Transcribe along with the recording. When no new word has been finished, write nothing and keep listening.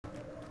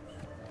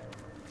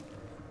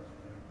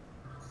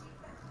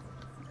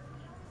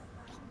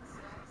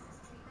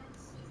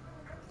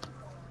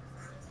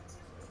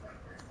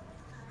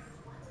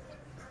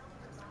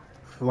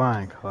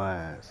Flying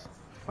class.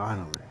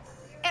 Finally.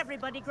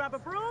 Everybody grab a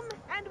broom,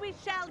 and we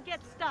shall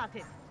get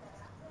started.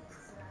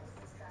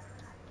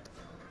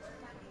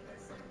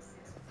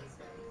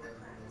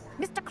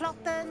 Mr.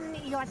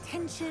 Clopton, your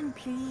attention,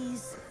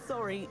 please.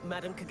 Sorry,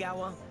 Madam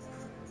Kagawa.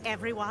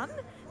 Everyone,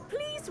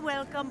 please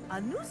welcome a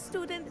new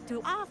student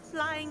to our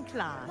flying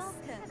class.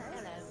 Welcome.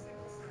 Hello.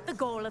 The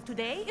goal of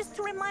today is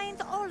to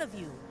remind all of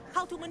you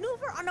how to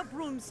maneuver on a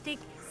broomstick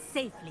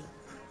safely,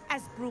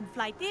 as broom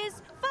flight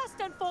is,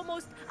 first and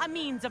foremost, a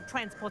means of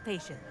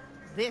transportation.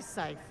 This,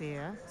 I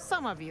fear,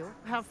 some of you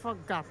have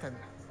forgotten.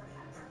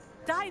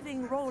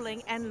 Diving,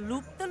 rolling, and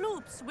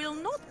loop-the-loops will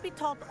not be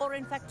taught or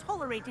in fact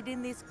tolerated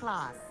in this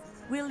class.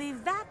 We'll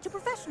leave that to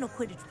professional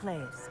Quidditch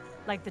players,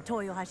 like the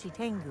Toyohashi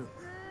Tengu.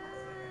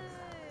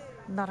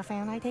 Not a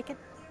fan, I take it?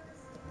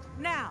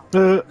 Now,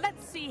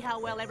 let's see how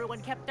well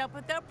everyone kept up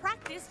with their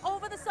practice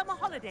over the summer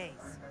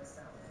holidays.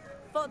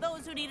 For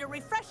those who need a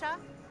refresher,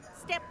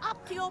 step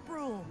up to your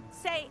broom,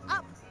 say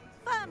up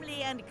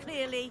firmly and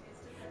clearly,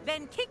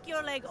 then kick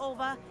your leg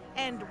over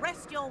and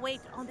rest your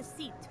weight on the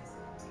seat.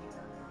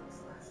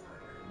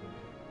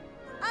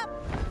 Up!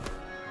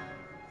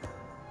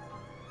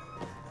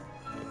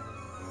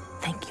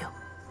 Thank you.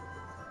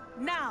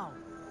 Now,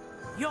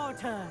 your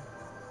turn.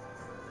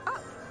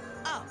 Up.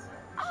 Up.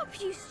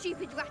 Up, you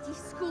stupid ratty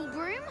school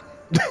broom.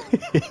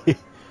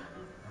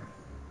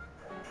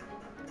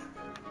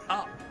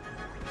 Up.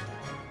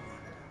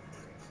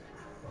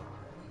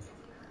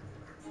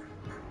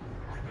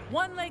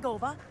 One leg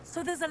over,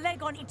 so there's a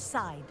leg on each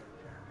side.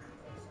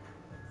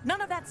 None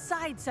of that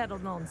side saddle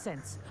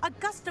nonsense. A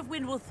gust of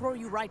wind will throw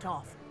you right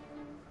off.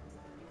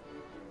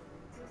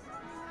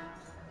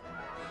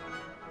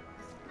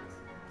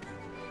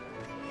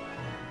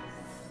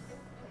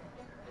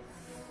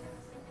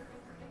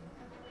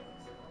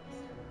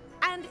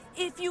 And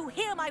if you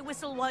hear my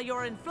whistle while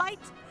you're in flight,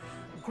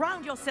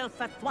 ground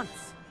yourself at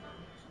once.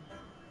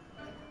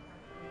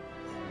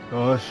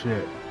 Oh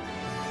shit.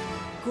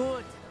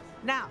 Good.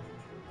 Now,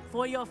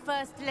 for your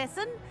first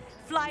lesson,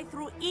 fly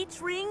through each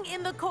ring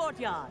in the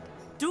courtyard.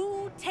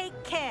 Do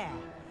take care.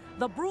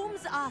 The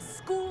brooms are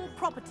school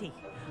property.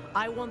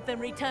 I want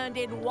them returned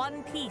in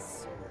one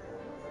piece.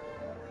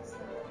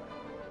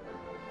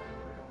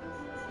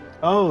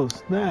 Oh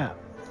snap.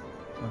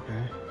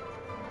 Okay.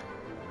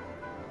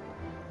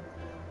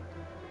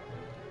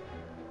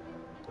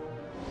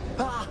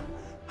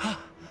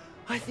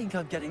 I think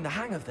I'm getting the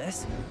hang of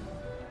this.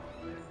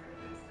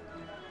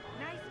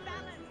 Nice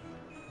balance.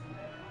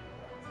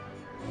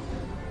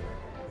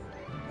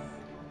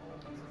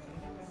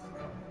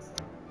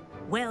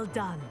 Well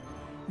done.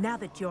 Now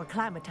that you're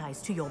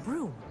acclimatized to your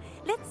broom,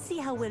 let's see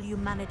how well you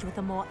manage with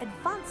a more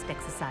advanced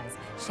exercise,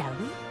 shall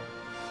we?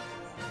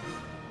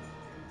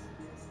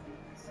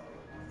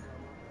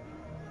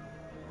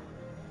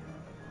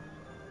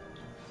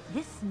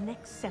 This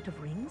next set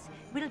of rings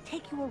will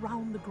take you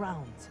around the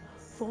grounds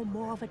for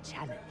more of a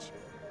challenge.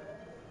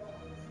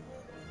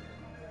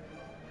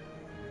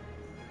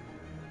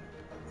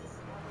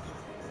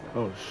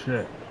 Oh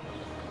shit.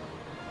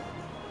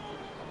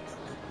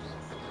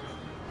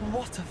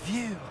 What a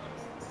view!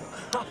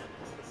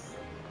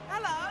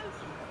 Hello.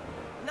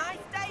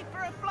 Nice day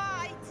for a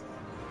flight.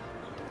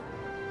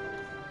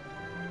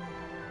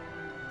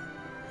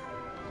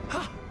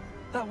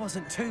 That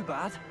wasn't too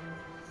bad.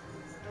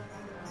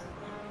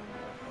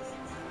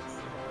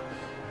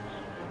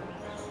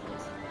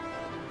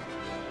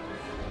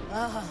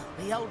 Ah,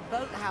 the old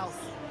boathouse.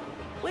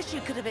 Wish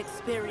you could have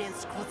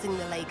experienced crossing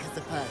the lake as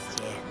a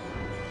first year.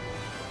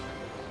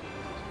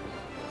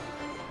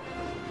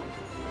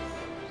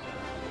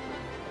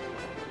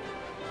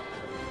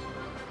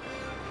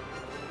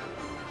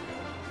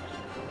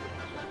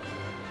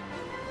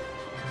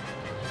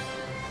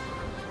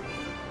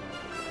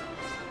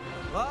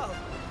 Whoa,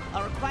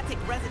 our aquatic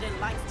resident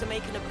likes to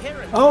make an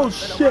appearance. Oh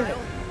once in a shit.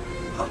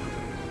 while.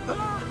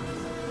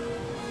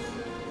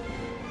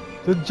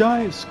 The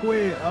giant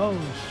squid. Oh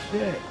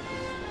shit.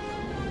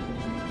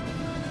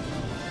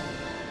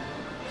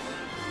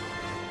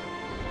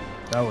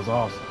 That was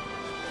awesome.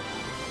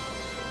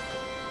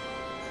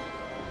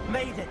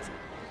 Made it!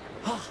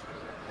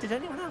 Did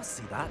anyone else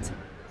see that?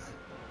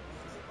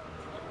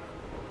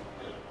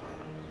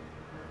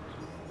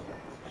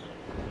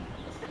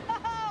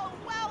 Oh,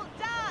 well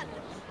done!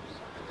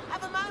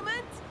 Have a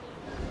moment?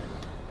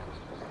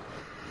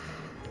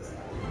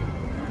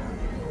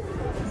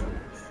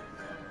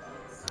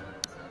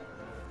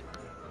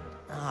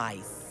 I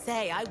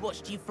say, I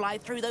watched you fly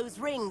through those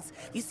rings.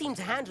 You seem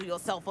to handle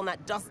yourself on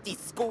that dusty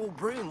school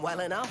broom well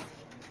enough.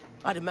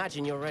 I'd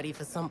imagine you're ready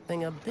for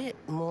something a bit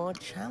more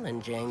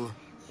challenging.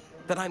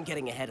 But I'm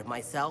getting ahead of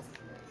myself.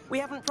 We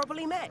haven't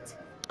properly met.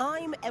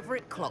 I'm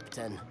Everett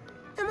Clopton.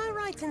 Am I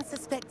right in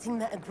suspecting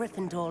that a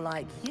Gryffindor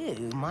like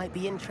you might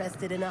be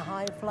interested in a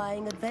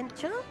high-flying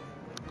adventure?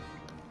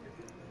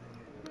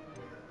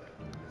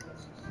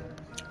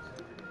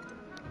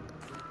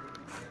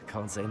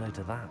 Can't say no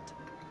to that.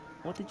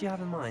 What did you have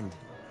in mind?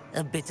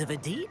 A bit of a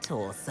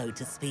detour, so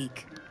to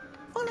speak.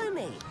 Follow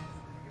me.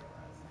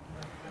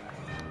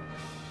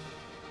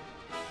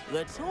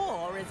 The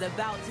tour is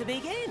about to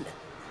begin.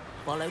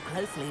 Follow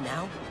closely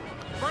now.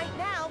 Right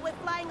now, we're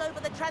flying over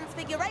the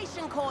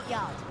Transfiguration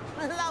Courtyard.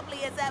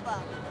 Lovely as ever.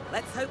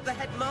 Let's hope the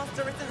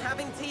headmaster isn't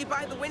having tea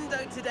by the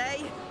window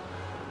today.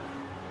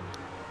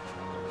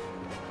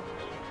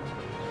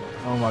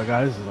 Oh my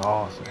god, this is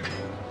awesome.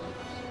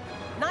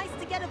 Nice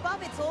to get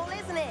above it all,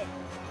 isn't it?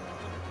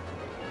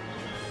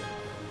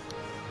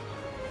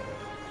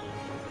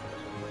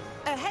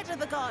 Ahead of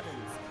the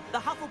gardens, the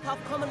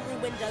Hufflepuff common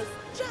room windows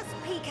just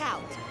peek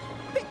out.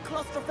 Bit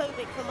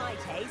claustrophobic for my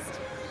taste.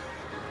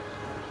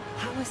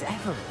 How is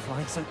Everett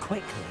flying so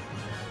quickly?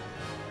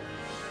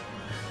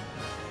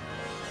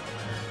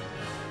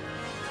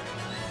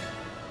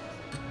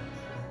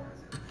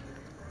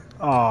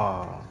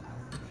 Oh.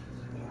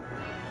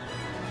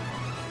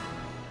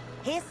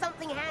 Here's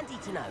something handy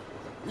to know.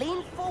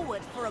 Lean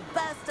forward for a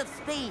burst of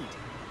speed.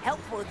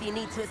 Helpful if you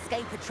need to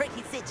escape a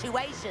tricky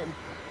situation.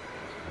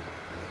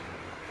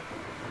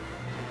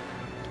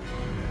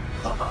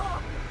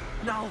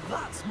 Now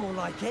that's more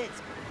like it.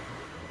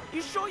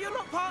 You sure you're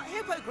not part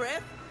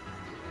hippogriff?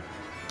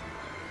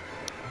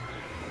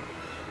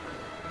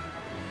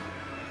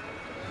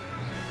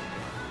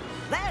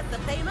 There's the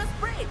famous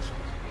bridge.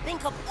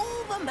 Think of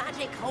all the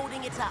magic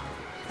holding it up.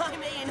 I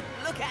mean,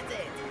 look at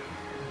it.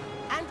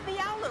 And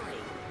the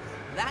owlery.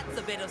 That's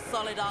a bit of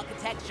solid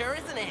architecture,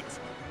 isn't it?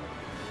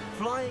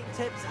 Flying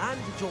tips and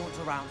a jaunt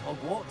around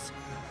Hogwarts.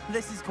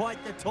 This is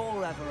quite the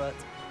tour, Everett.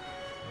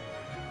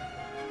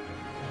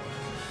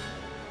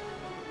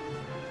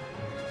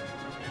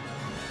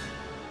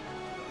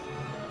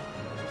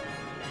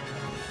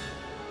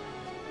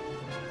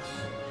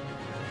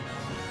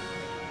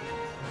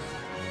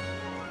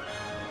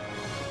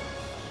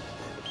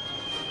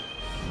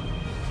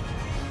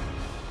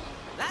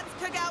 That's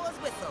Kagawa's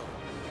whistle.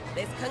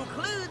 This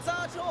concludes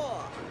our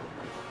tour.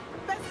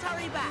 Let's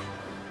hurry back.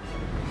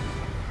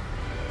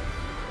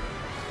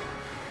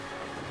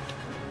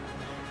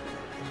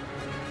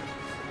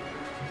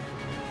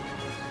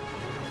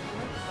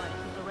 Looks like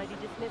he's already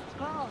dismissed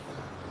class.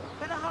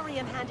 Better hurry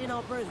and hand in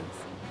our brooms.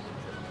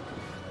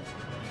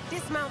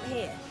 Dismount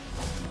here.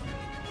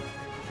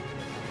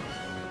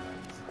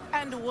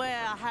 And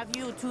where have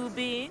you two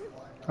been?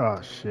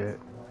 Oh shit.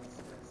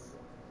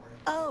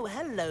 Oh,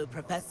 hello,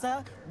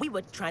 Professor. We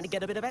were trying to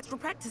get a bit of extra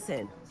practice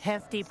in.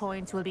 Hefty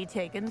points will be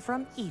taken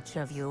from each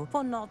of you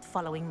for not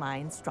following my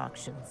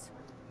instructions.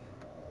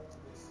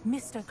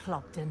 Mr.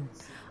 Clopton,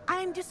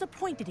 I'm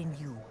disappointed in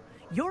you.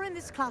 You're in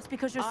this class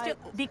because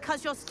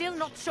you're still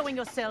not showing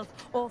yourself,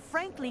 or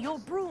frankly, your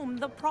broom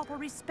the proper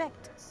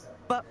respect.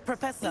 But,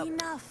 Professor...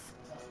 Enough.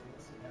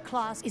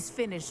 Class is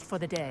finished for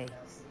the day.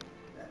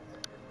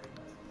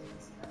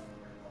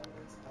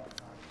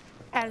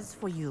 As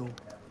for you,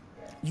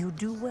 you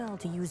do well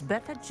to use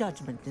better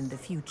judgment in the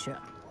future.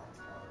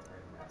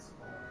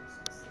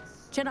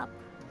 Chin up.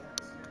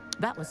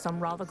 That was some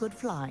rather good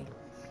flying.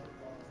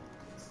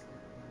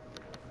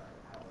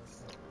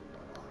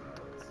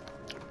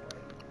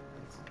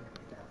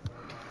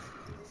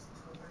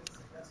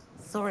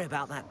 Sorry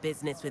about that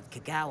business with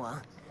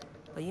Kagawa,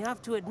 but you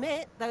have to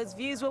admit, those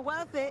views were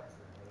worth it.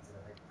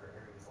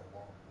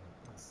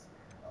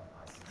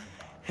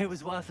 It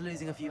was worth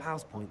losing a few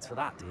house points for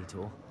that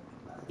detour.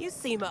 You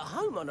seem at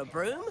home on a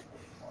broom.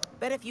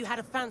 Bet if you had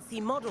a fancy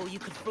model, you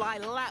could fly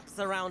laps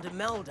around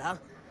Imelda.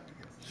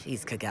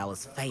 She's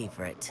Kagawa's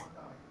favorite.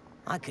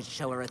 I could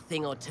show her a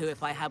thing or two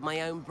if I had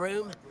my own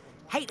broom.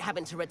 Hate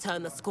having to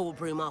return the school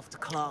broom after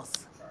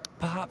class.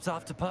 Perhaps I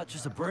have to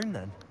purchase a broom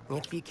then?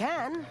 If you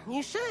can,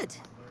 you should.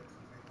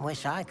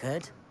 Wish I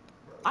could.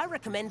 I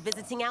recommend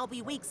visiting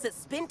Albie Weeks at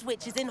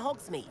Spintwitches in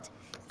Hogsmeade.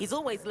 He's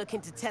always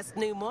looking to test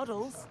new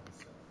models.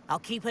 I'll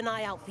keep an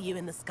eye out for you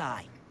in the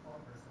sky.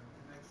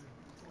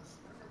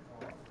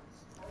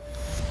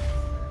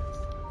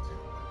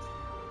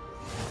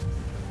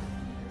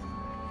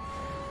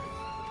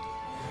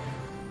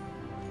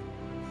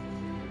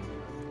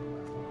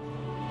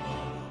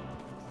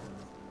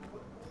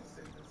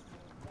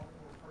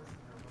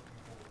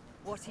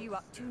 What are you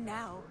up to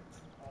now?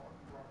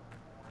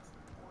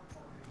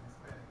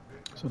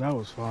 So that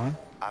was fun.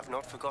 I've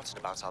not forgotten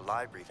about our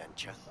library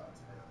venture.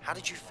 How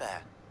did you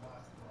fare?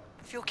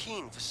 If you're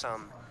keen for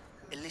some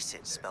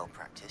illicit spell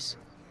practice,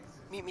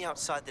 meet me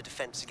outside the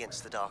Defense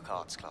Against the Dark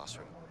Arts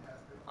classroom.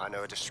 I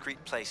know a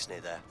discreet place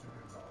near there.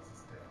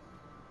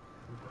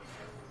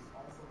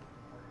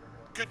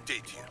 Good day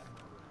to you.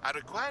 I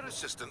require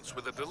assistance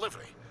with a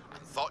delivery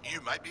and thought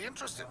you might be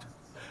interested.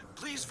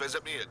 Please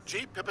visit me at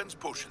J. Pippin's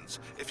Potions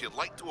if you'd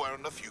like to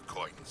earn a few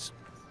coins.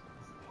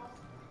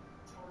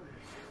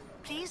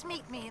 Please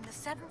meet me in the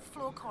 7th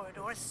floor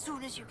corridor as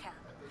soon as you can.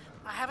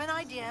 I have an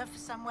idea for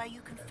somewhere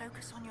you can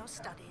focus on your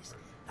studies,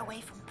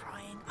 away from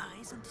prying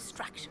eyes and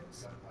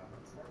distractions.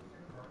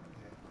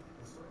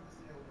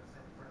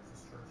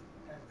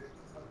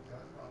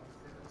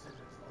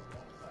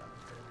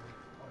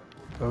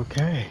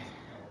 Okay.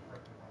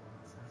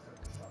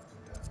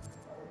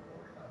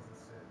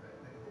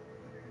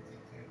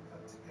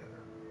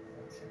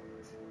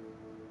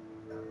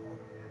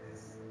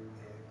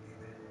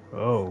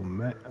 Oh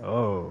man.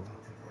 Oh.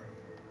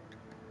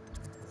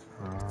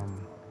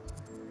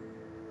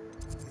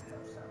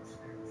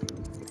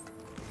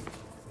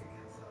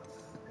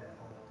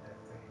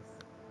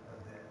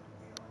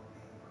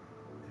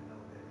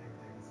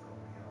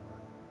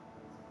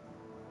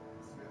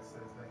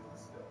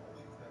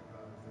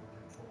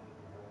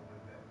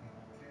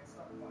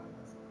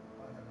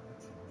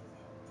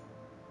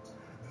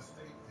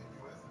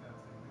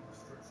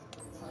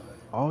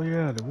 Oh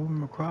yeah, the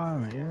woman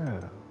requirement,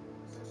 yeah.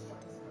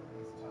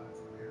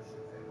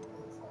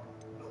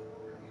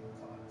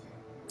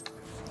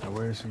 Now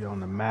where is she on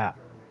the map?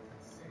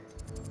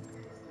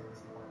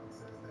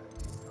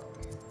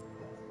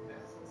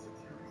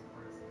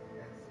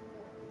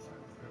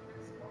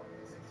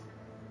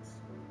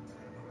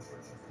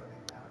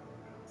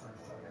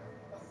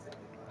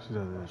 She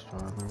does the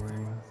astronomy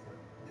ring.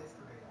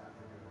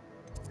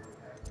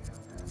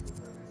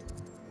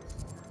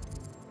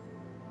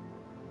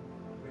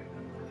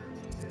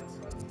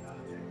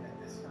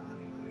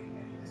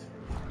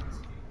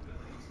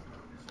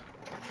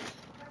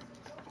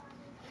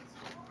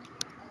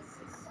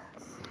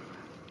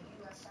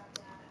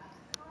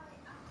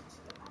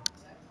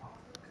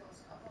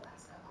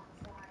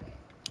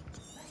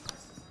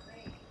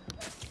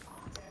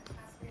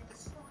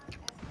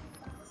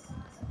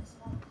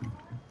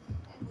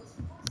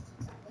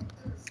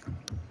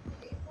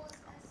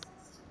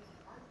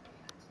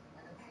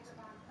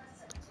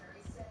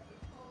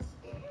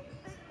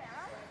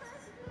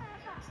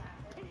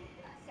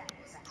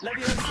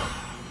 Leviosa!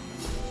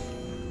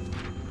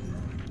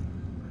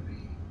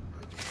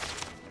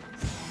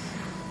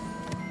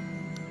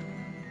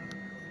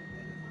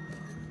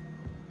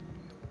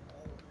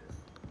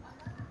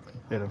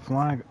 Yeah,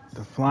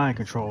 the flying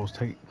controls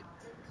take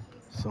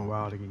some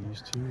while to get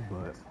used to,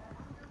 but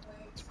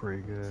it's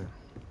pretty good.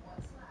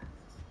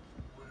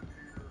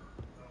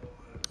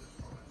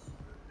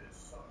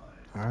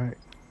 All right.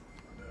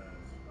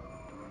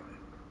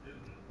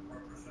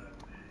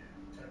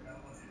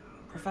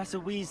 Professor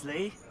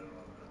Weasley?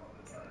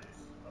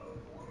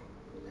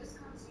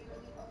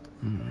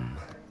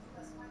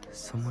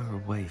 Somewhere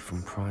away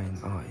from prying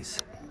eyes.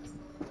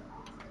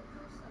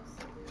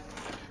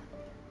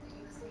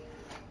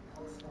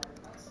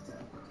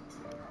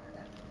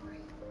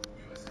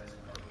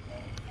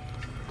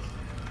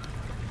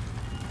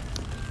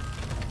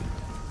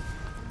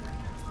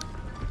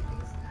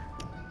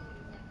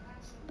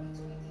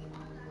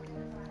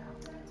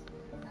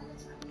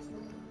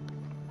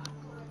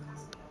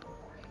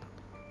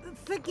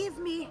 Forgive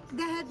me,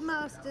 the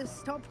headmaster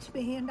stopped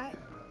me and I...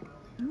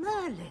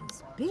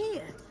 Merlin's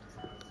beard.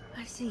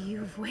 I see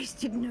you've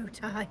wasted no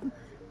time.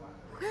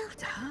 Well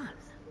done.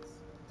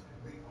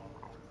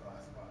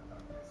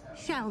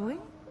 Shall we?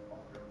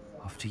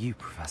 After you,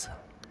 Professor.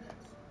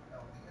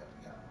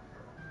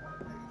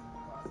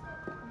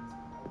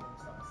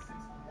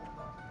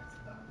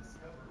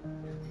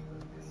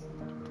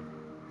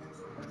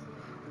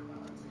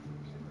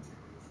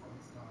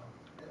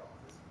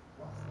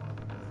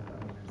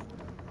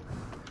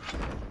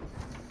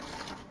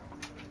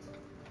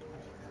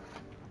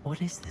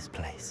 What is this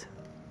place?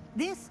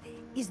 This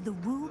is the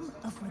Room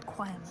of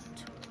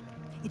Requirement.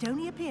 It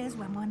only appears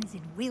when one is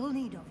in real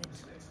need of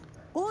it.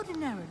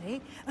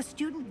 Ordinarily, a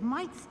student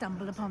might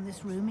stumble upon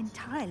this room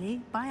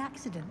entirely by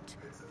accident.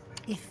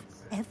 If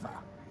ever.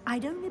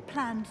 I'd only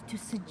planned to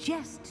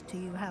suggest to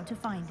you how to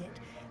find it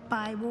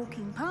by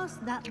walking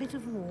past that bit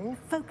of wall,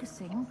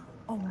 focusing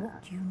on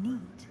what you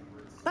need.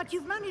 But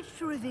you've managed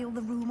to reveal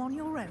the room on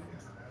your own.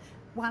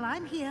 While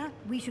I'm here,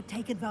 we should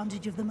take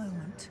advantage of the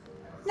moment.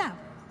 Now,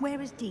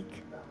 where is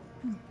Deke?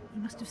 He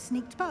must have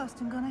sneaked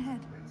past and gone ahead.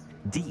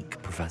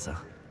 Deke, Professor.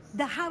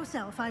 The house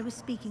elf I was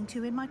speaking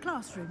to in my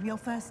classroom your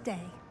first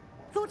day.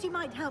 Thought he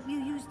might help you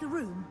use the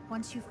room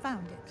once you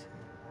found it.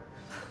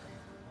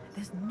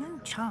 There's no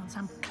chance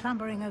I'm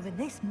clambering over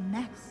this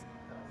mess.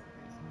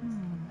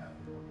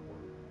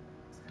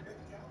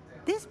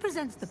 This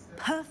presents the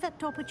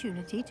perfect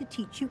opportunity to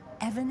teach you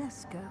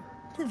Evanesco,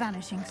 the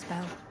vanishing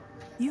spell.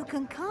 You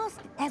can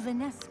cast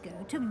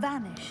Evanesco to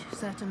vanish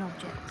certain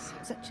objects,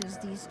 such as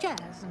these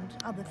chairs and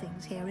other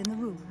things here in the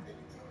room.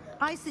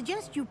 I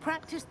suggest you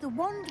practice the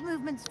wand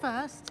movements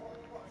first,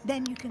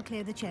 then you can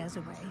clear the chairs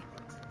away.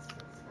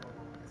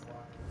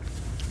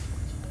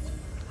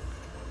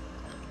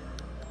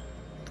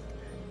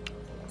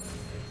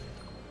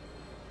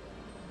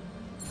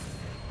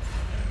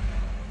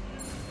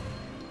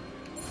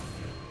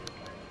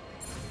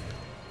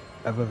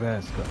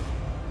 Evanesco.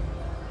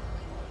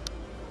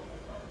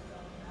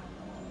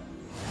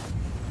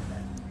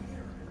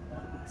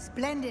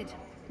 Splendid.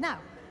 Now,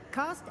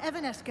 cast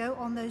Evanesco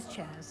on those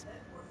chairs.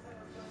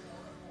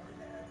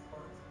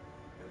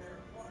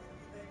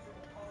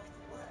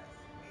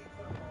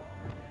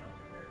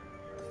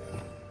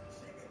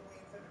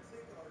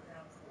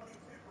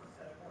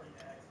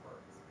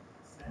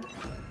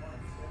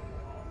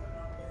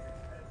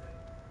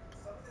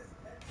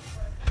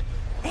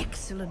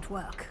 Excellent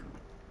work.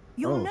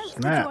 You'll Oh, note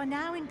that snap. you are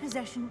now in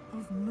possession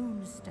of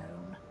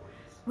Moonstone.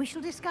 We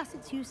shall discuss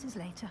its uses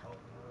later.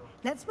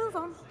 Let's move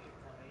on.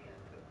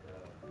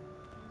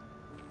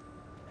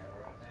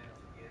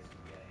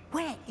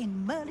 Where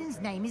in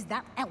Merlin's name is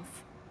that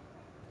elf?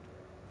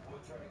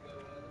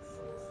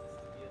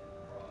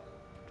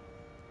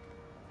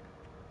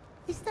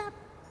 Is that...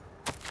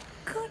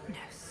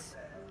 Goodness.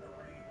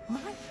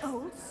 My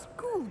old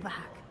school bag.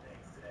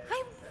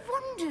 I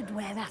wondered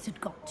where that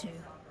had got to.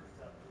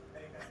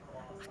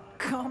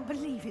 I can't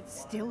believe it's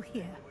still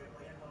here.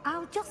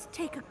 I'll just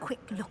take a quick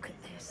look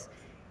at this.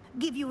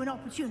 Give you an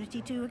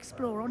opportunity to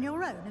explore on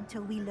your own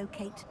until we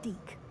locate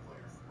Deke.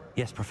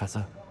 Yes,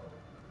 Professor.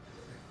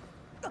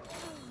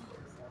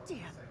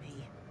 Dear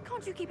me.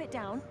 Can't you keep it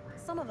down?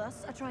 Some of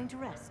us are trying to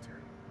rest.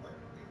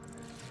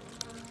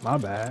 My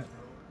bad.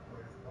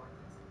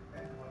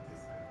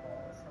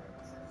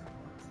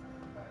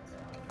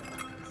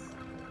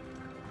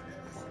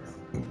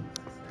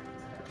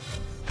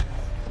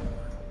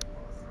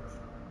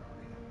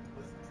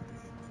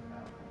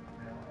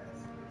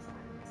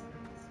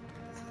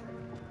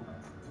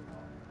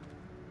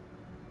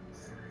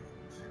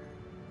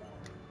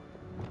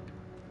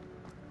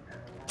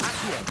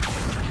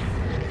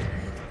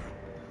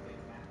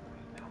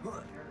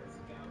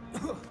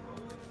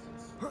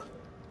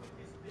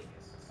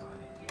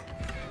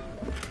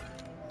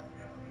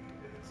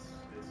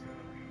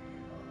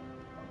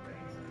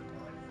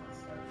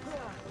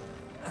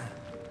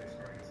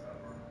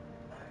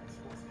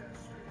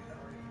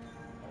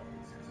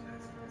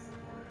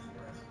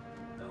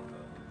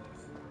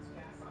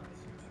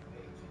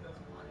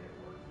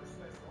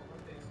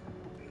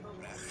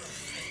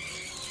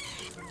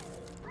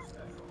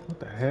 What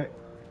the heck?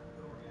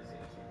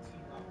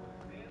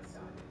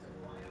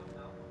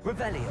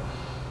 Revelio.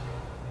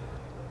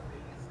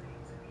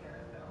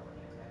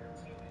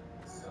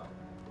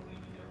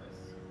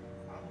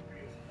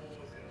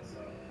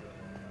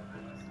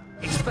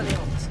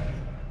 Expelliarmus.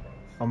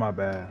 Oh, my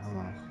bad. Hold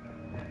on.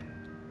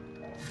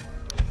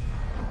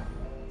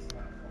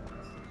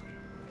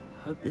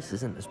 Hope this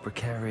isn't as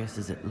precarious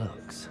as it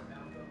looks.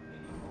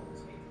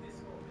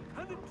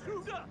 An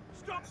intruder!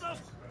 Stop them!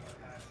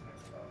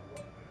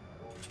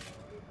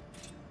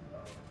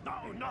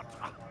 No, not...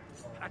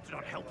 that's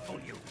not helpful,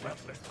 you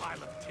worthless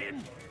pile of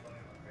tin!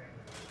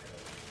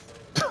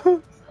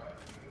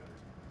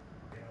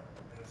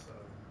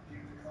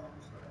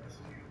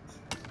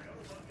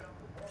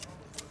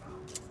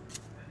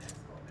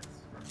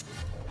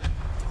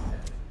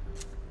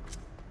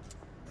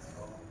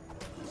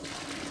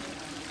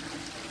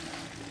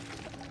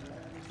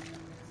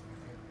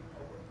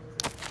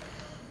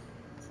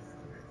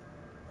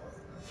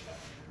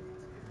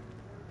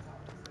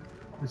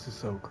 This is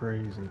so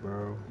crazy,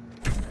 bro.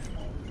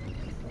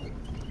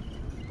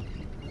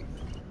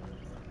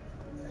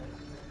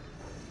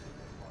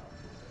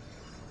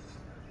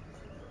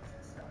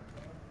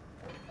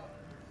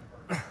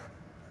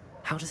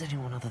 How does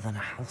anyone other than a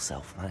house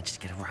elf manage to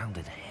get around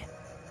in here?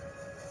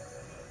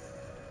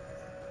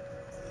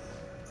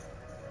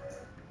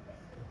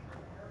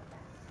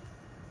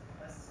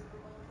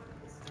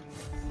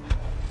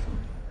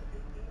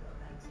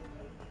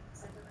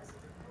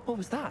 What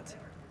was that?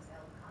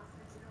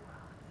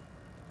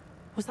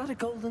 Was that a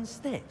golden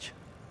stitch?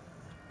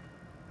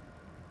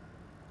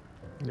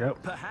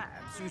 Yep.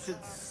 Perhaps you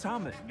should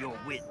summon your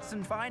wits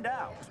and find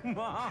out.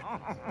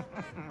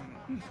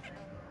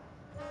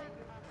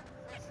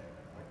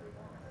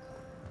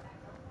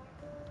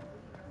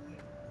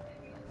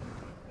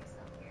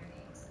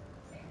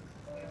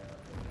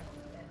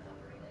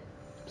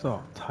 There's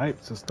all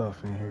types of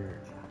stuff in here.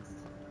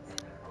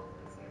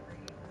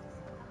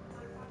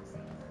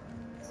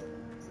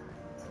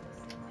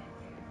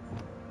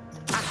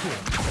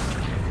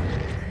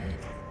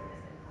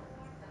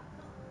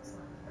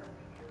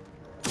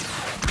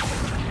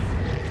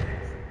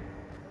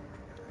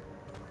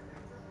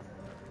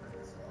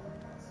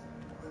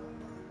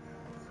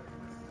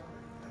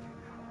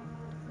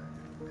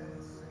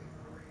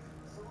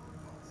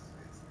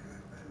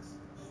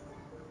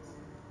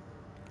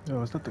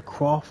 Yo, is that the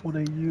Crawford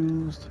they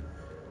used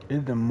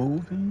in the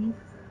movie?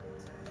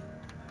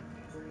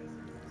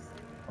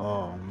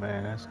 Oh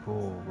man, that's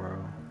cool, bro.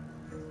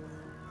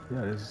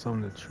 Yeah, this is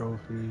some of the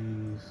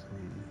trophies.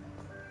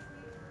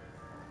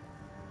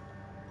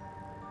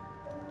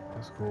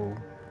 That's cool.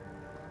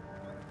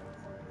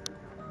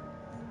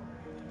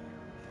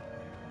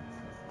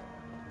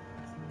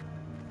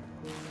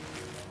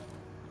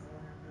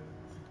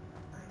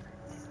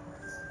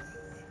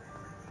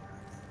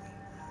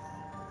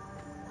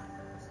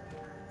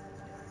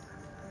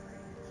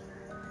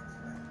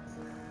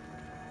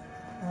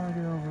 I'll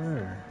get over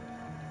there.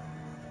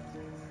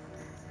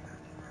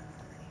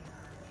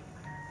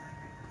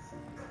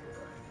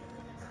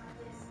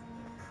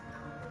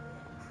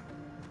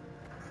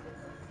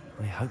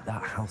 I hope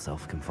that house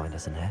elf can find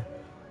us in here.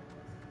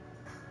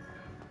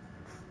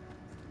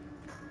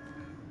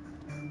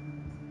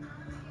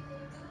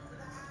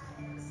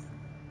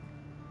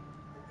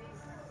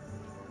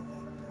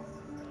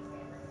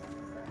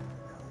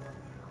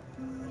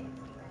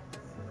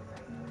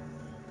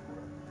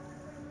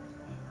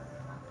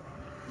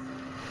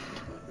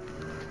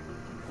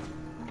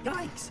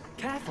 Yikes!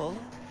 Careful!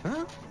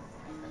 Huh?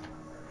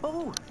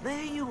 Oh,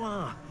 there you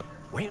are.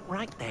 Wait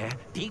right there.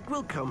 Deke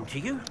will come to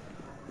you.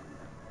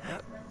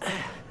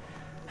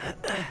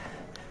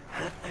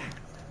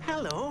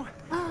 Hello.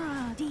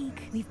 Ah,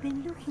 Deke, we've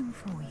been looking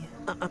for you.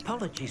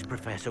 Apologies,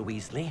 Professor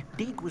Weasley.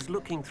 Deke was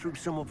looking through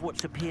some of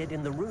what's appeared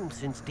in the room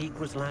since Deke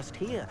was last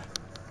here.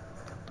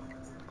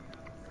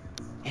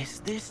 Is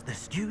this the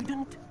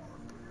student?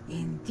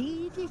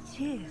 Indeed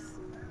it is.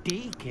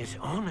 Deke is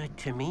honored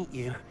to meet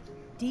you.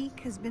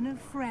 Deke has been a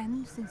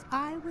friend since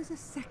I was a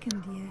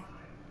second year.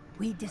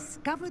 We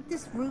discovered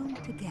this room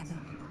together.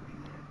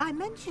 I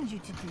mentioned you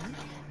to Deke.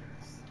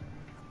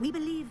 We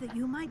believe that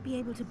you might be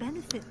able to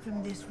benefit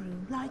from this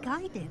room like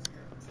I did.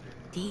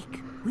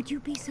 Deke, would you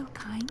be so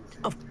kind?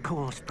 Of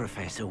course,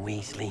 Professor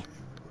Weasley.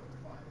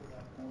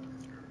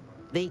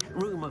 The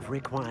Room of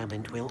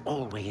Requirement will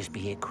always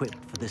be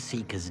equipped for the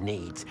Seeker's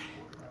needs.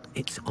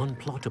 It's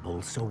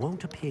unplottable, so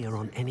won't appear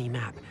on any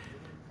map.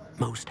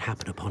 Most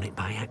happen upon it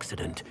by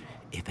accident,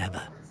 if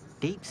ever.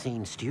 Deke's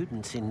seen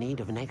students in need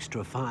of an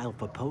extra file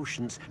for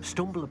potions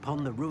stumble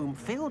upon the room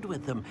filled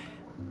with them.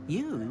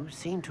 You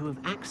seem to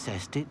have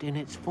accessed it in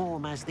its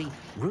form as the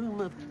Room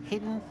of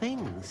Hidden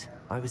Things.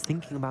 I was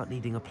thinking about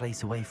needing a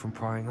place away from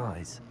prying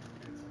eyes.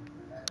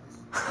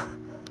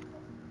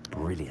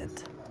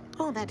 Brilliant.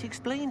 Oh, that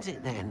explains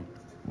it then.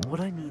 What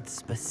I need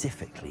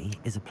specifically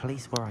is a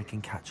place where I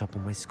can catch up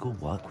on my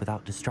schoolwork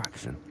without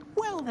distraction.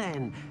 Well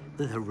then,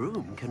 the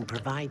room can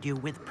provide you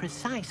with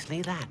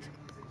precisely that.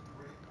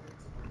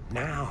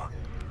 Now,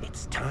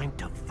 it's time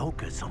to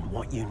focus on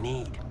what you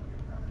need.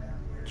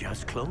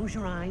 Just close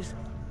your eyes.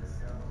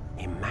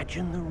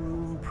 Imagine the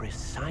room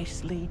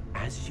precisely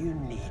as you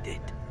need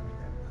it.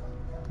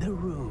 The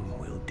room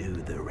will do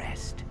the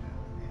rest.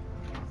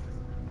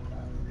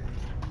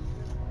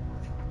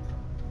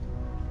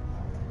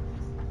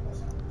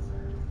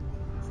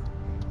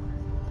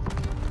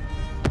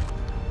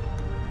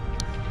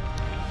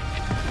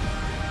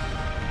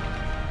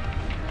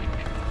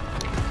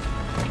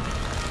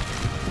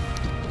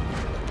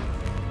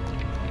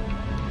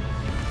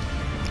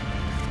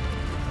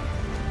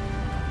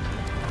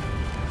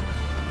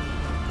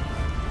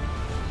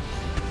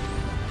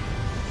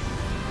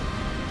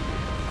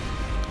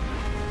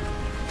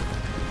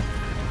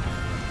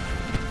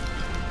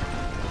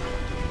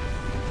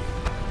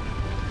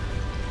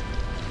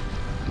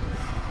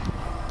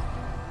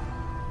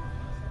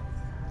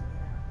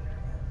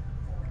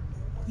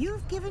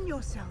 You've given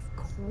yourself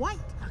quite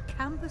a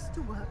canvas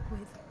to work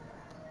with.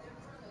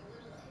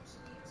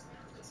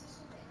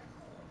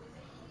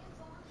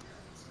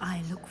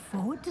 I look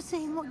forward to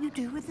seeing what you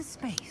do with the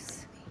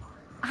space.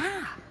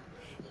 Ah,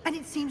 and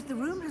it seems the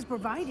room has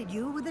provided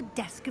you with a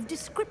desk of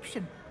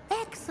description.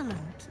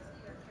 Excellent.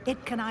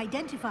 It can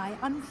identify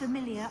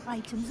unfamiliar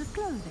items of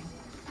clothing.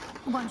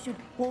 One should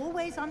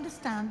always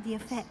understand the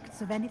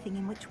effects of anything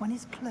in which one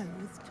is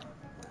clothed.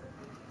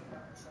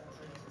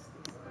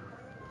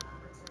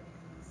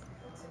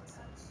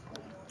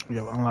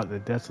 You'll unlock the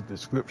desk of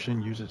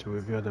description. Use it to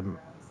reveal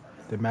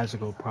the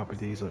magical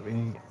properties of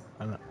any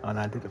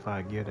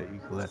unidentified gear that you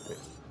collected.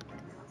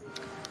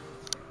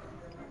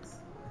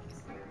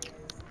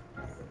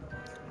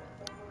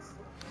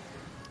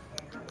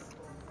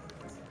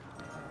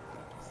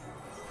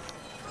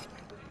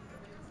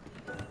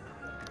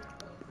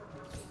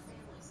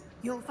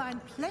 You'll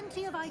find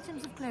plenty of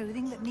items of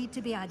clothing that need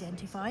to be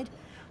identified.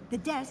 The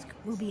desk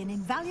will be an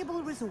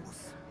invaluable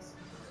resource.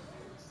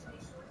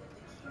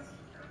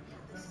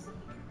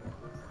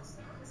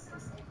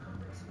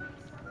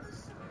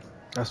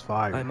 That's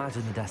fire. I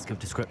imagine the desk of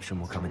description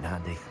will come in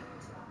handy.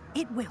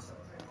 It will.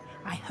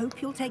 I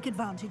hope you'll take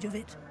advantage of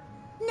it.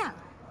 Now,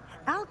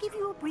 I'll give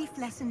you a brief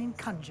lesson in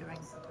conjuring.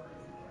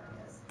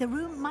 The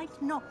room might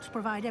not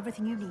provide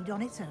everything you need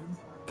on its own.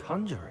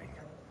 Conjuring?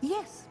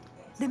 Yes,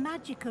 the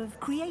magic of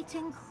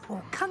creating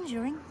or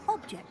conjuring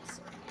objects.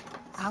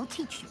 I'll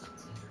teach you.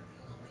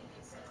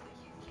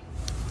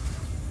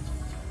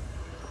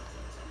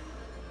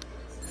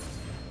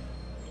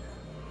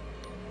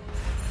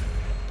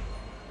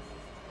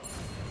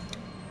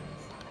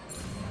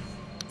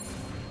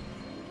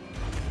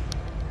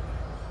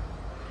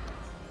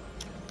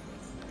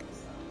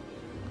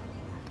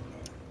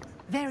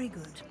 Very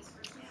good.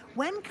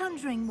 When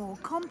conjuring more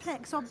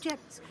complex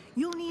objects,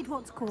 you'll need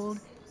what's called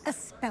a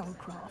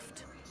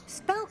spellcraft.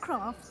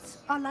 Spellcrafts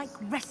are like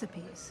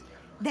recipes.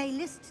 They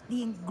list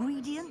the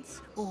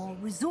ingredients or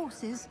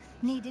resources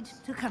needed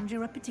to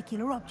conjure a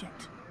particular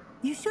object.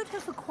 You should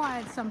have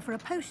acquired some for a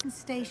potion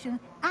station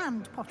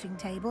and potting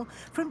table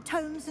from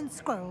tomes and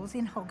scrolls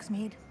in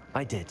Hogsmeade.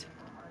 I did.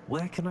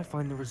 Where can I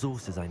find the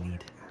resources I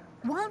need?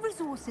 While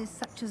resources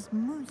such as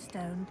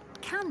moonstone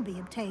can be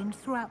obtained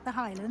throughout the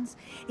Highlands,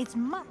 it's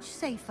much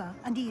safer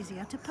and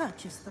easier to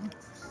purchase them.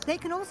 They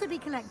can also be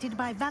collected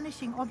by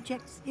vanishing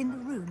objects in the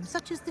room,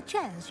 such as the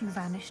chairs you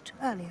vanished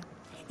earlier.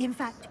 In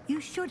fact,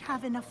 you should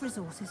have enough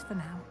resources for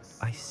now.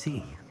 I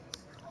see.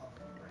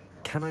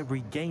 Can I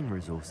regain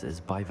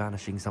resources by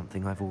vanishing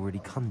something I've already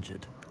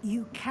conjured?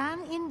 You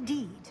can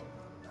indeed.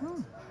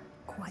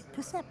 Quite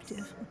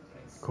perceptive.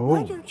 Cool.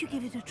 Why don't you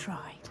give it a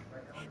try?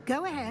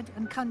 Go ahead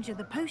and conjure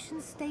the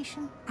potion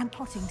station and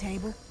potting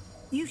table.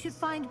 You should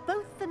find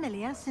both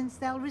familiar, since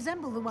they'll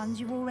resemble the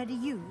ones you've already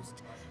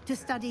used to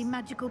study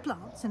magical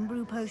plants and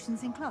brew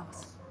potions in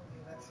class.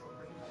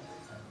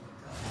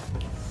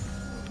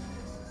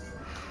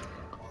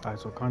 Alright,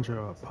 so conjure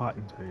a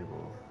potting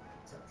table.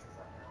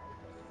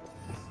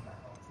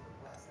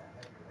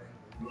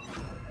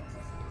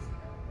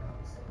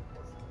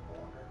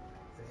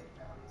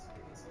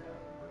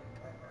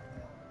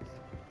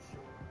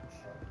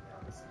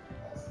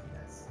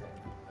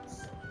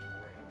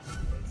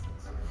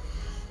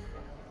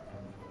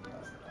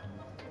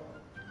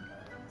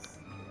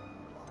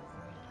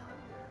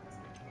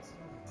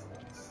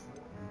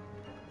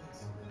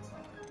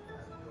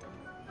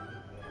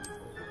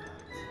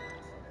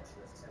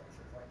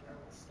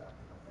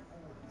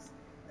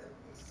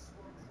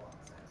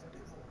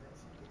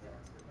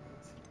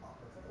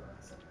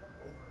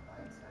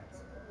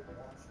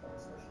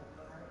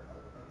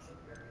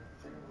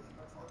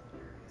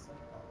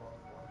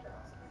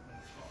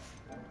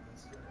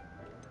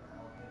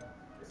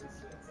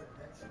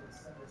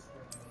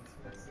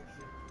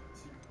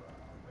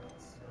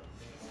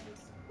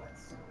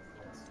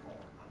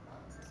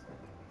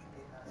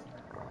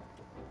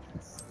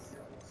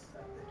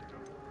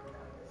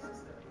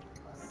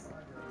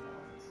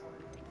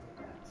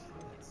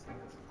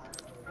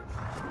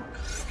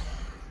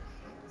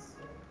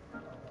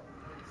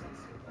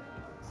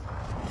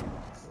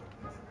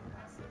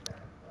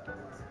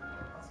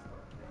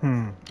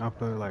 I'll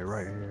put it like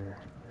right here.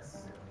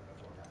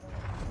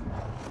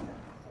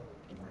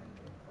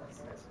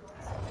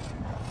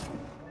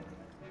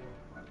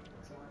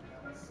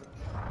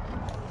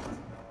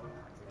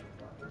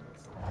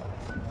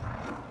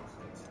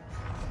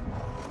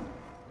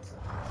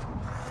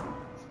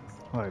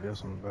 I like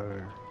this one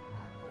better.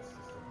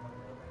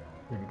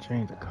 You can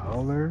change the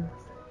color.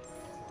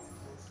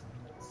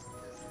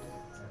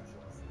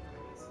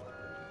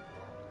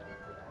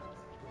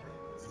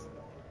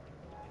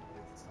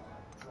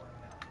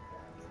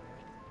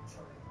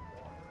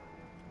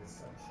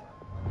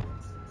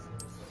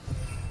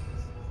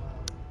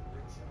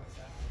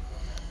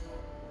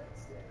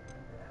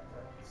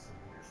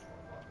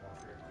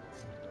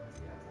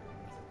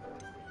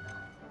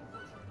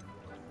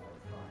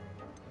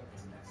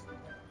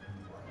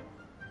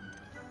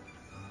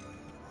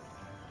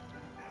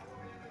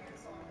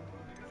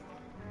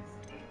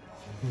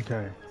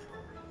 Okay,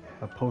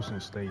 a posting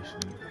station.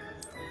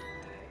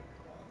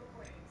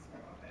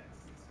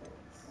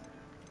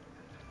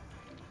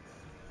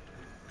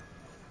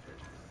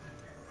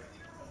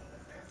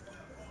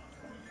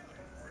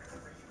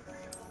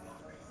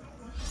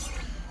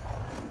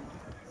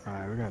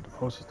 Alright, we got the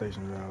postal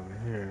stations over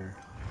here.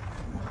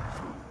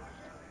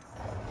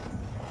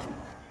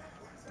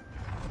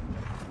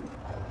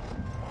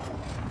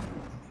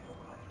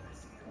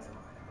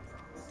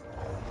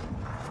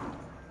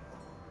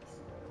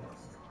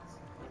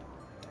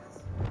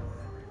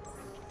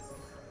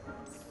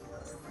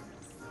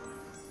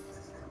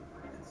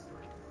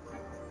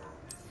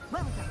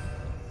 Well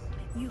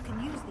done. You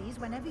can use these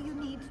whenever you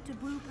need to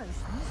brew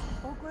potions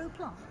or grow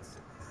plants.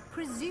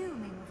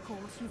 Presuming, of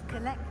course, you've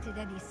collected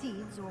any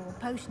seeds or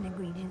potion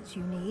ingredients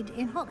you need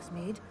in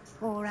Hogsmeade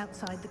or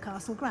outside the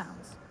castle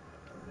grounds.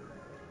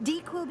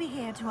 Deek will be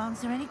here to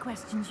answer any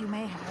questions you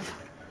may have.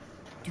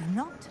 Do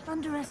not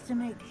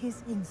underestimate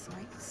his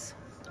insights.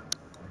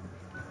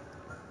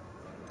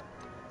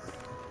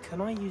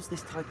 Can I use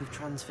this type of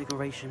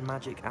transfiguration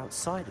magic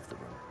outside of the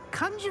room?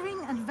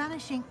 Conjuring and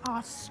vanishing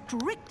are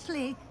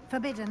strictly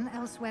forbidden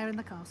elsewhere in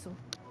the castle.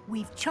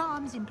 We've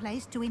charms in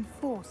place to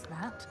enforce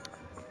that.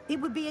 It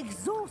would be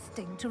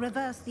exhausting to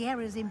reverse the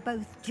errors in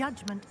both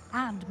judgment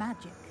and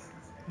magic.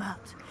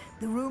 But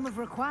the Room of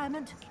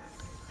Requirement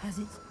has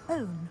its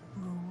own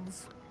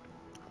rules.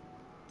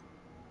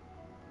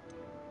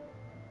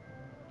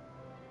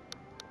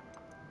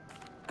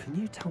 Can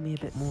you tell me a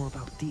bit more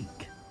about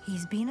Deek?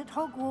 He's been at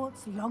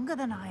Hogwarts longer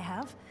than I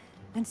have,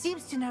 and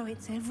seems to know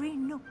its every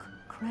nook,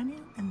 cranny,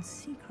 and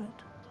secret.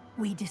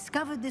 We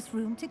discovered this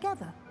room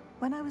together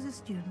when I was a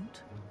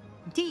student.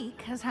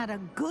 Deek has had a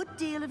good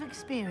deal of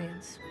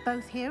experience,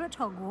 both here at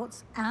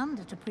Hogwarts and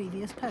at a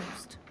previous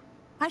post.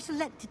 I shall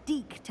let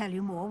Deek tell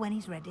you more when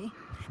he's ready,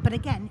 but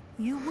again,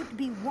 you would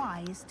be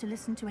wise to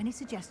listen to any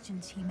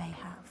suggestions he may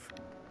have.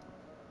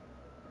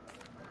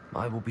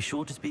 I will be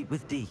sure to speak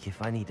with Deek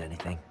if I need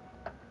anything.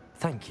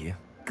 Thank you.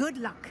 Good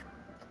luck.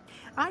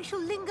 I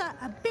shall linger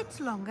a bit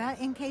longer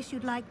in case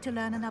you'd like to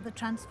learn another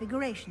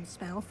transfiguration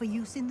spell for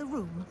use in the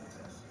room.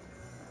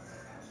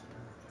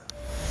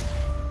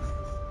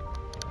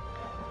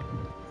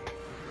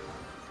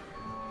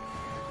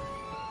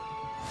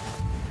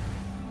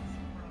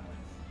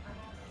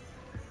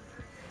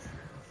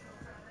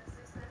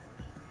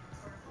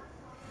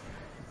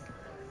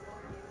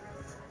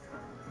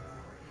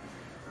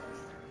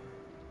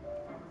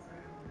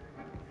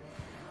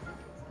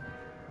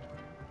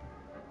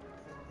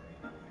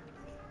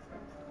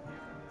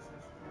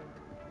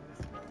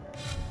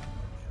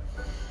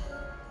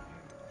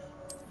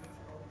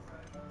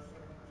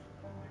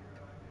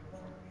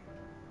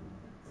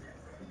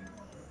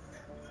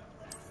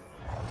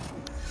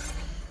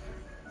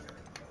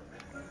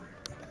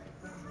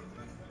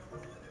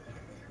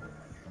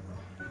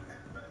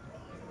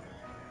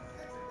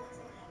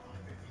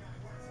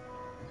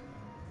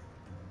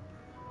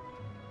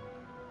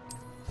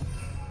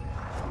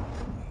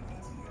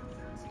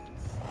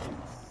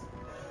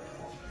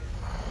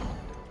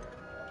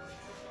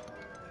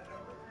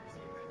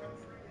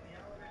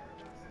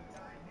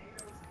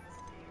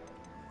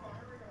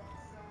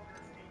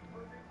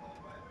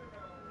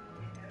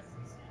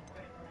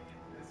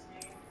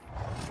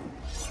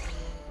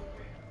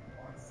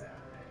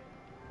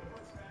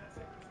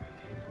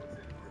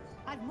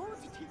 I've more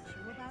to teach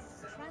you about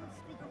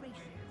transfiguration.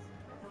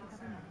 If you have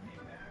a moment.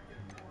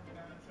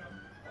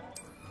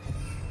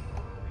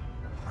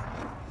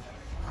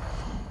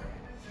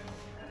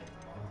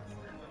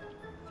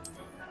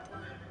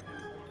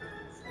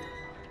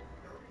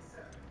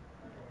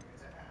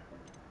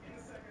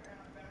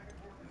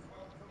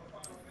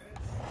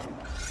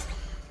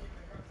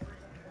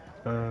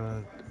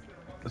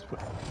 Let's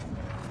put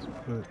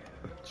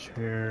a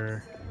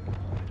chair.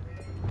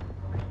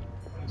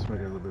 Let's make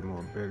it a little bit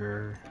more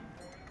bigger.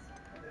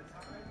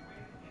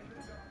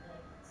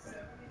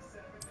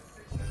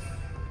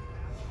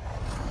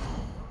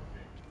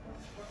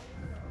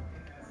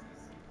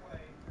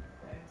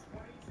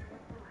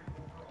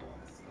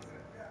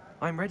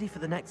 I'm ready for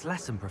the next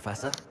lesson,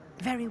 Professor.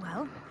 Very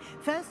well.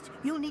 First,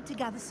 you'll need to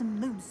gather some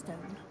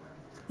moonstone.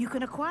 You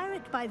can acquire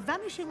it by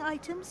vanishing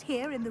items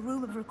here in the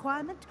Room of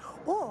Requirement,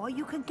 or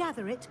you can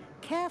gather it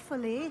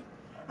carefully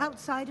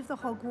outside of the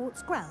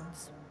Hogwarts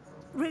grounds.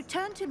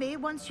 Return to me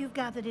once you've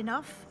gathered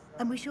enough,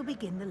 and we shall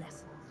begin the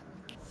lesson.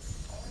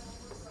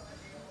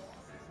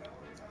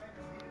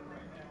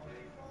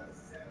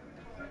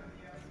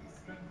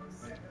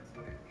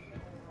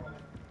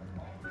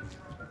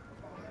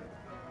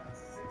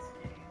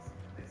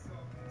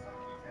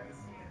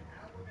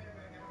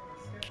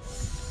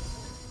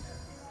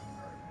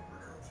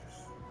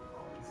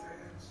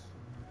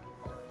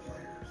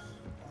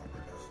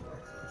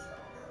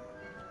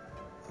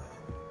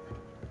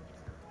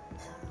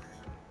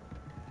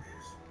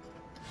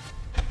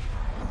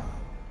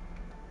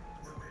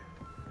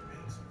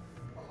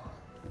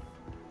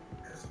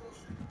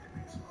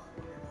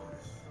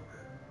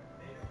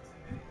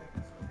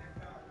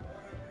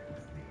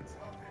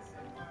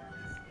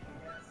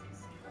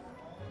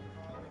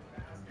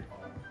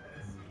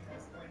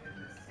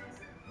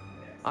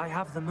 I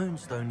have the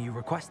moonstone you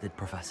requested,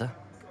 Professor.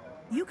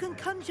 You can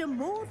conjure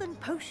more than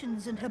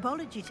potions and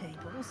herbology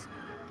tables.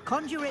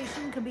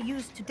 Conjuration can be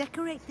used to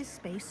decorate this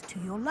space to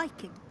your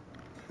liking.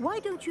 Why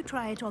don't you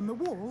try it on the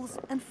walls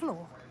and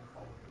floor?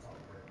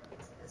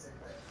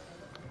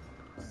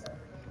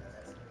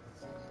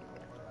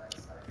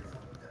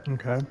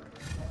 Okay.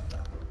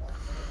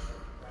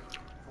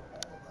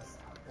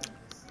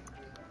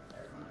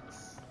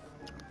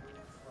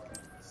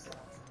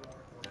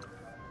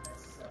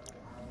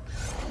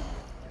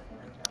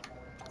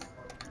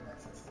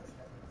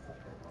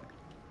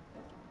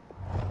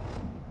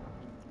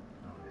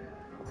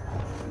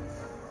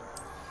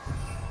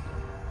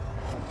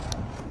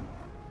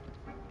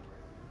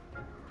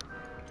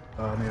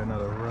 I need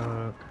another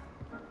rug.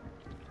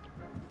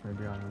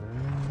 Maybe on there.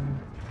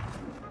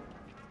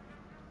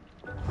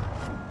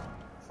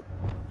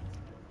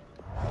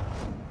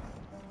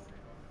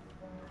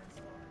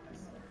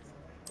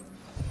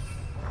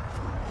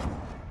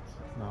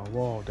 Now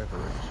wall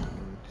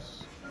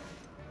decorations.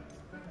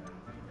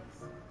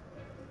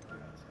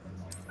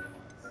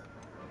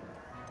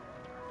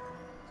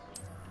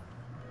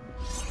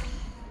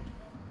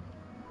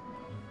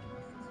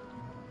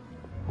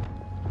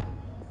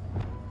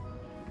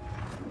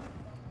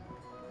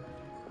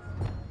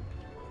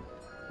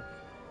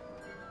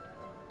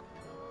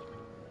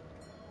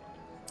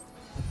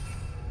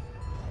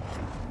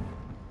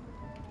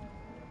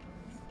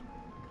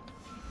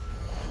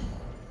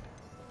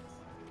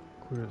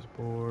 Quiz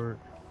board.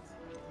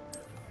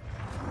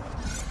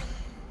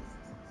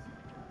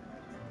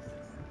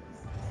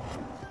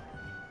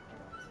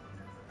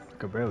 I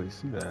could barely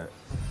see that.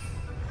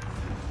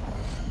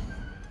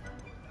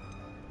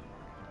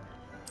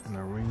 And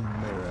a ring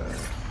mirror.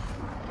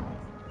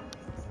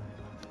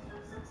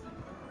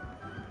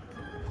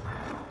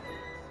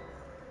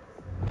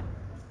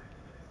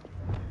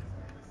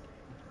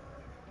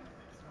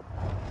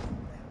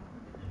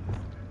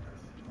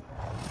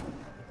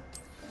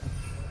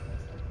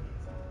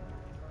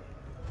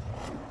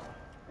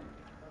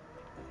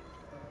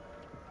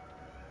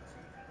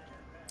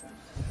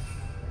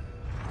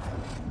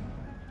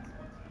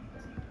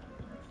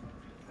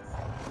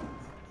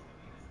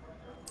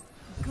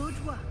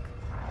 Good work.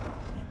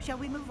 Shall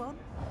we move on?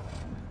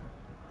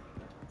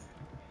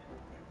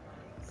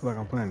 Feel like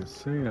I'm playing The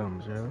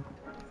Sims, yo.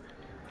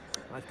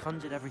 I've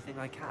conjured everything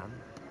I can.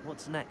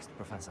 What's next,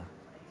 Professor?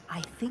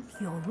 I think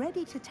you're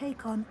ready to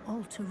take on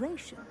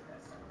alteration.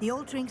 The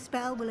altering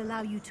spell will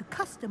allow you to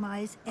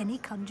customize any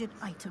conjured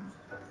item.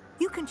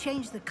 You can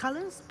change the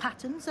colors,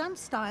 patterns, and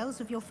styles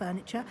of your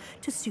furniture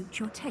to suit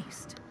your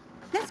taste.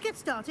 Let's get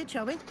started,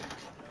 shall we?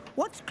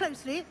 Watch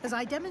closely as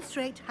I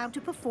demonstrate how to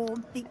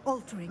perform the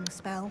altering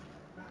spell.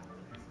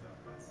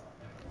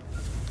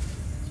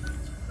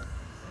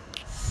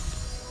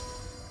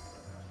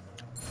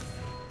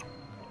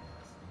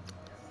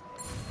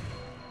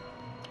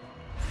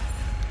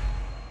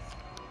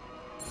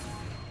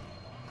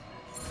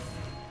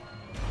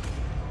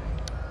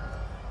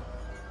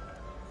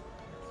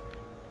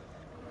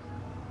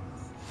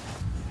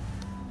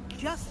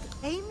 Just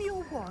aim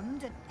your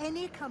wand at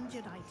any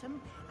conjured item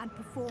and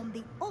perform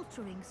the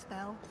altering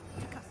spell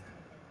to custom.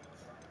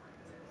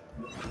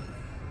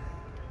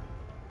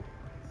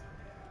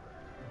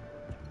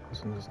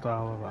 What's in the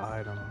style of an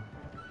item?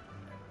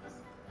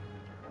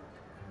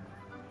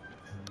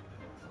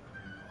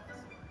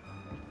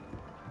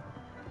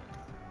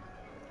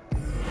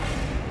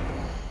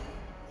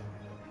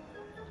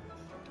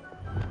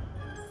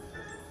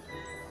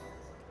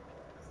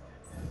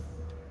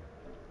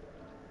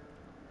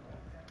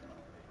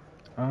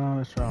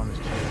 Let's try on this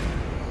chair.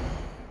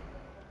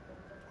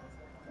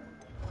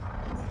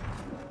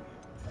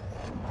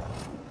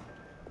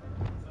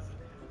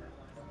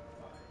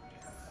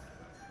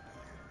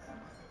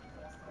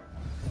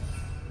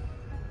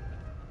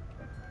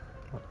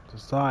 The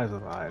size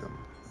of the item.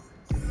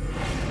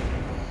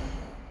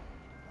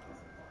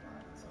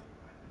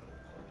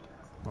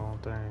 Whole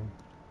thing.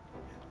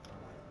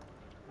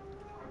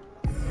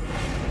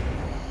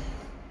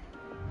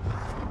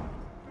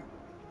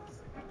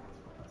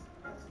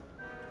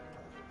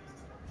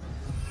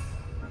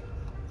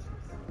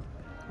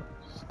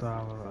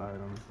 style of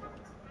item.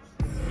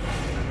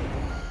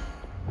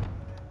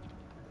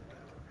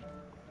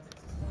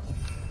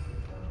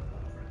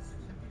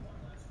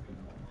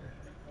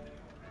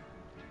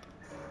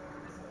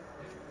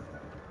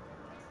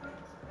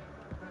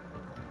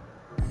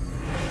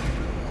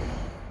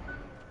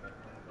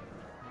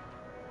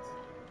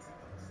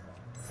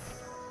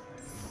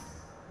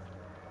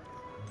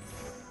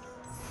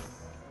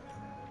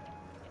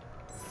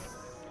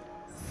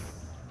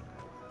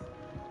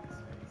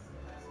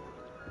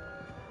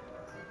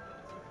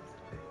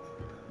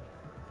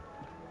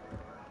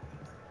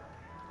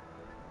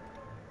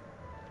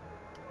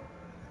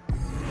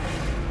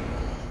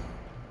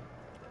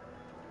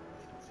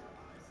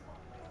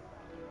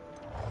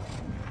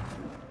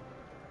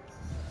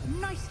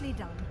 Nicely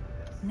done.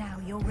 Now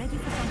you're ready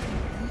for something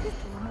a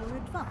little more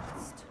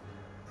advanced.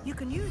 You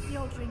can use the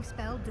altering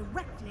spell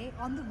directly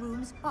on the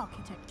room's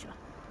architecture.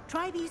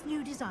 Try these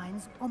new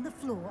designs on the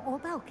floor or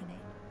balcony.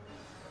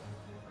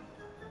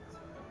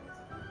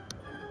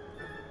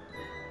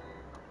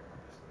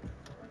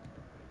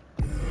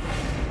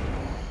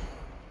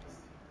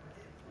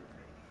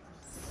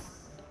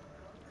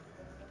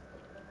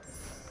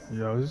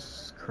 Yo, this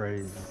is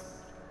crazy.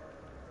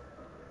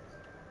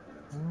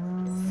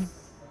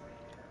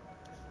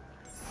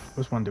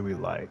 Which one do we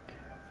like?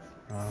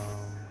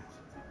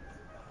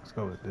 Let's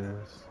go with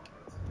this.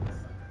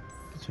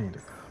 Change the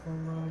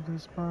color of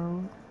this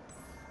bottle.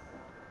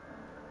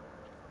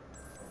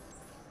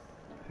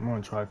 I'm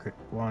gonna try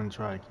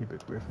to keep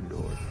it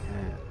Gryffindor.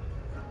 Yeah.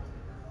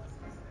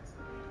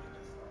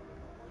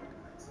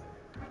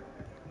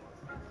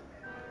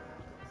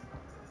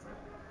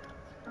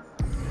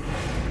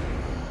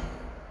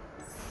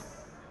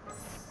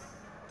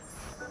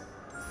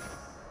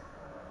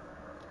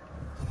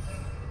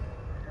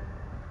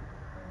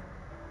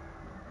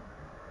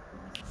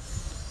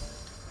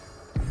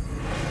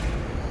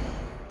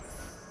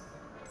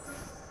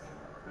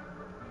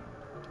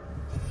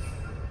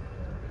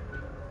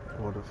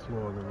 Or the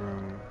floor of the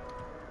room.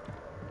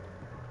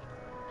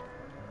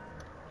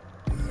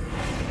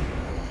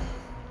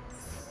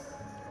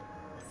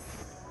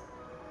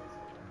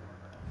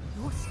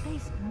 Your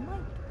space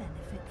might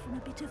benefit from a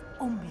bit of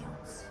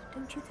ambiance,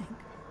 don't you think?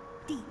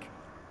 Deke,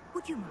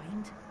 would you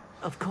mind?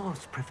 Of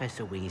course,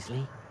 Professor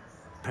Weasley.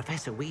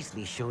 Professor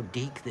Weasley showed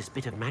Deke this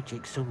bit of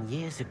magic some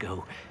years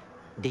ago.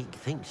 Deke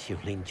thinks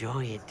you'll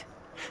enjoy it.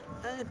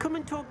 Come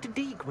and talk to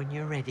Deke when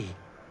you're ready.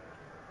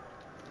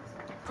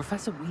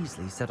 Professor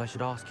Weasley said I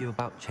should ask you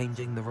about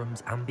changing the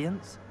room's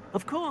ambience?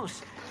 Of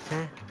course.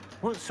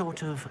 What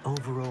sort of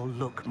overall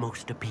look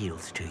most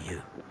appeals to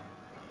you?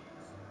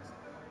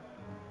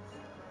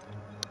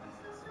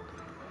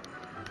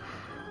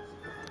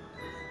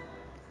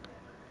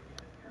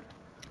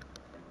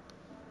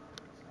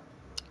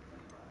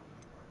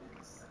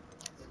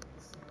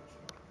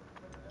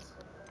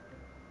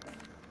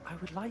 I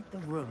would like the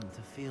room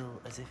to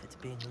feel as if it's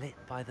being lit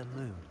by the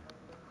moon.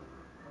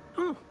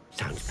 Oh,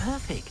 sounds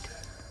perfect.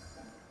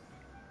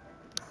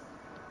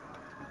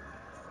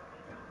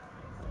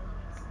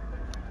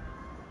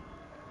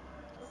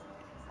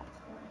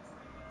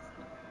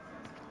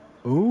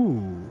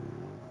 Ooh.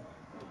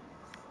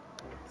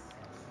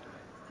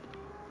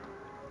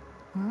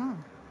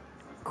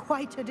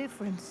 Quite a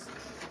difference.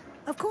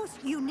 Of course,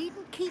 you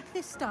needn't keep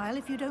this style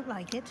if you don't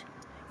like it.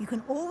 You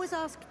can always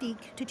ask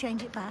Deke to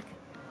change it back.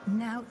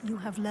 Now you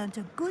have learnt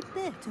a good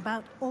bit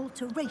about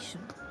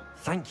alteration.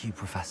 Thank you,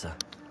 Professor.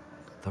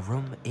 The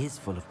room is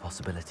full of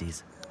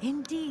possibilities.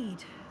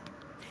 Indeed.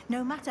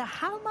 No matter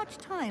how much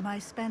time I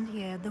spend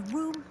here, the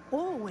room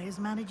always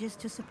manages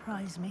to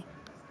surprise me.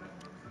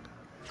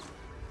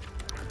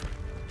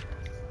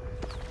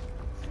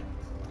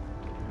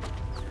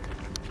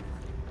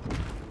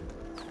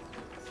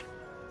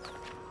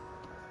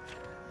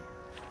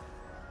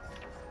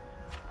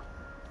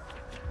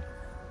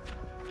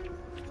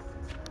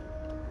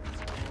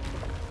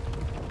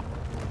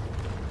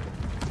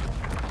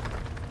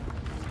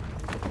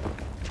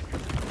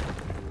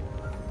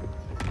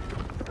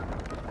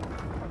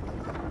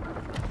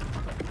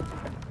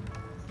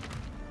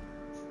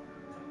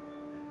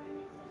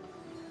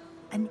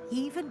 An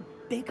even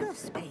bigger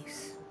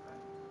space.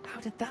 How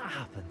did that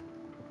happen?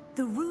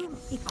 The room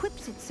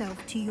equips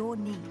itself to your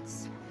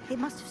needs. It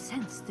must have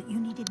sensed that you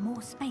needed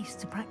more space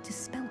to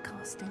practice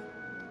spellcasting.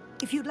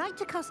 If you'd like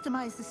to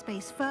customize the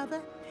space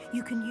further,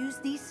 you can use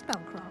these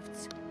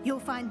spellcrafts.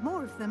 You'll find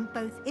more of them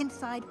both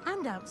inside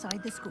and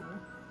outside the school.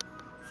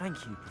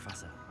 Thank you,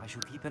 Professor. I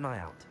shall keep an eye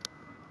out.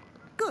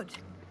 Good.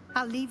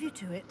 I'll leave you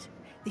to it.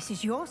 This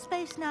is your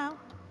space now.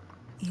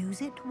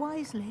 Use it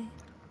wisely.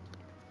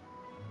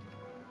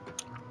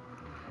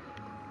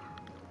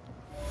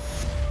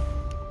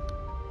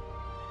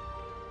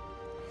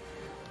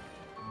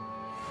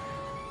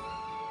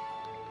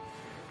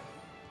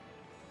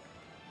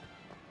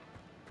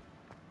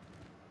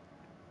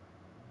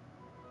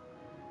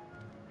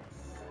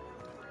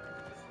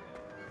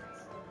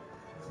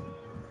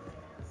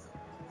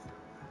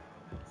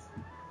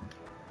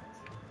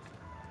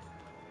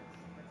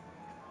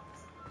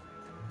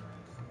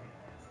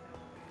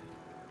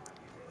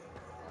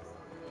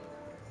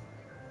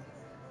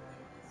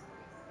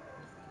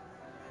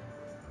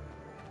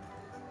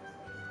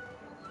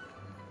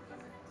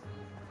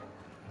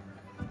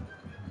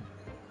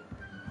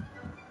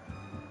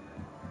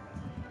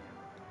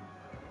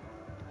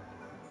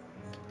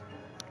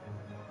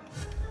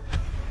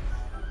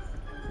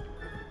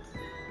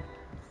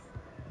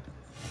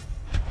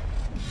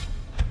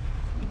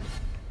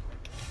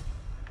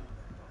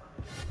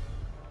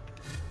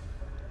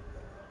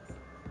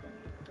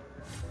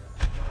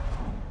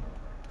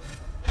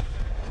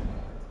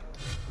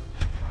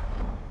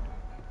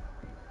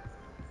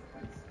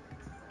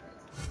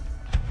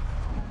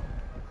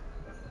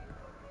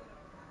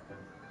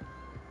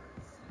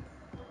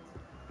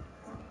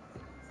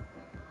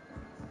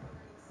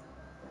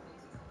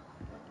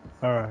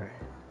 Alright.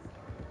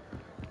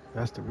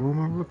 That's the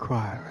room of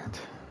requirement.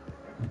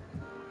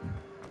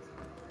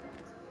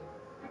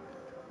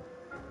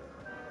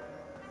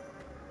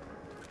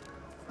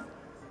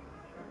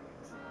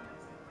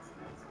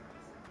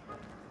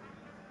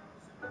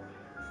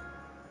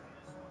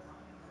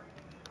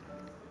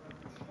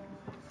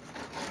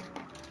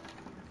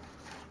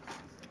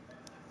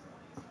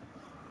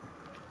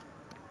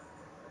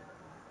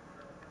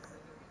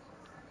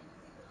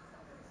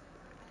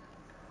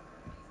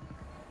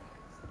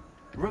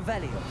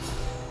 Revelio.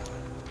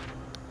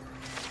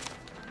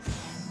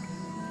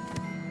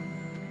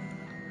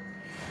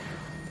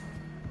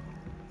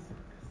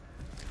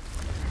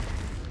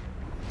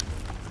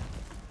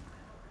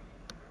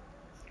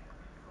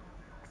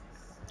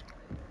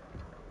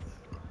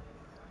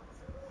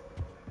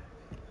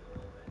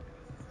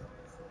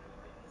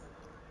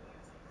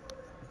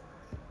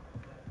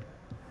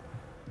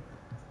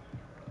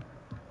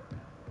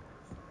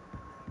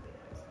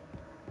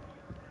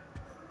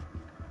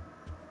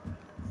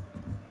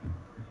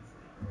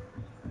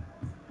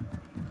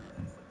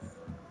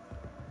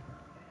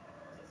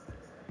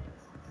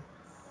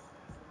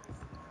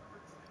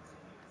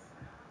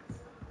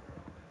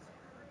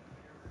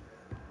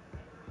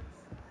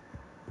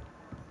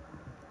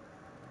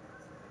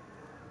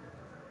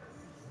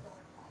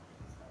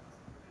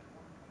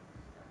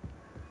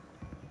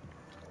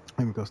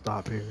 Let me go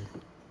stop here.